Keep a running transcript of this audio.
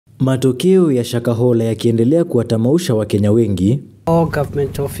Matokeo ya Shakahola yakiendelea kuwatamausha Wakenya wengi, all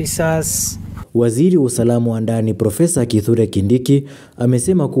government officers. Waziri wa usalama wa ndani Profesa Kithure Kindiki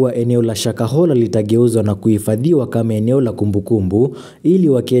amesema kuwa eneo la Shakahola litageuzwa na kuhifadhiwa kama eneo la kumbukumbu ili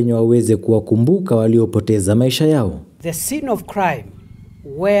Wakenya waweze kuwakumbuka waliopoteza maisha yao. The scene of crime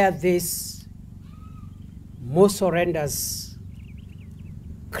where this most horrendous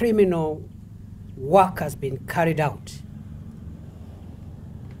criminal work has been carried out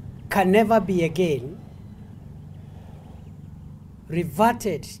can never be again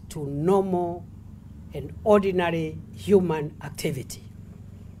reverted to normal and ordinary human activity.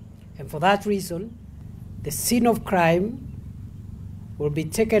 And for that reason, the scene of crime will be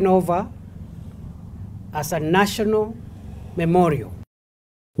taken over as a national memorial.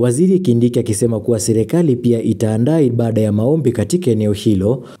 Waziri Kindiki akisema kuwa serikali pia itaandaa ibada ya maombi katika eneo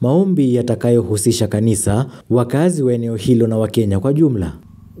hilo, maombi yatakayohusisha kanisa, wakazi wa eneo hilo na Wakenya kwa jumla.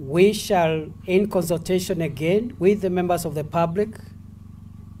 We shall, in consultation again with the members of the public,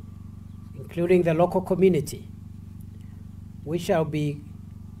 including the local community, we shall be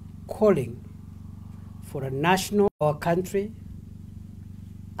calling for a national or country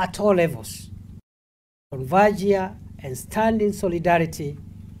at all levels, converge here and stand in solidarity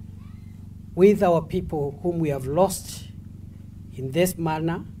with our people whom we have lost in this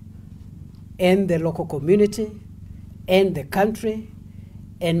manner, and the local community and the country,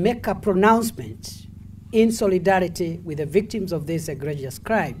 and make a pronouncement in solidarity with the victims of this egregious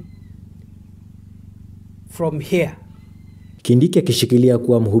crime from here. Kindiki akishikilia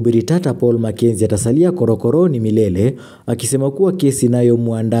kuwa mhubiri tata Paul Mackenzie atasalia korokoroni milele, akisema kuwa kesi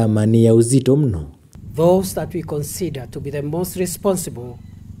inayomwandama ni ya uzito mno. Those that we consider to be the most responsible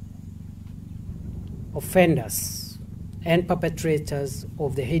offenders and perpetrators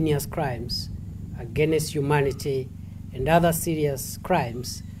of the heinous crimes against humanity and other serious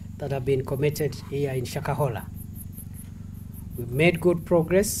crimes that have been committed here in Shakahola. We've made good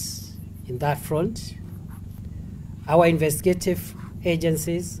progress in that front. Our investigative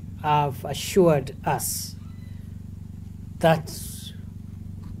agencies have assured us that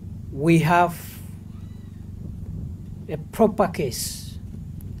we have a proper case.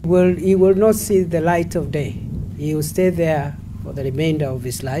 He will not see the light of day. He will stay there for the remainder of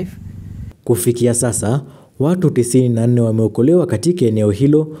his life. Kufikia sasa, watu 94 wameokolewa katika eneo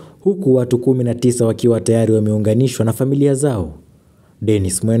hilo, huku watu 19 wakiwa tayari wameunganishwa na familia zao.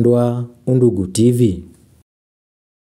 Dennis Mwendwa, Undugu TV.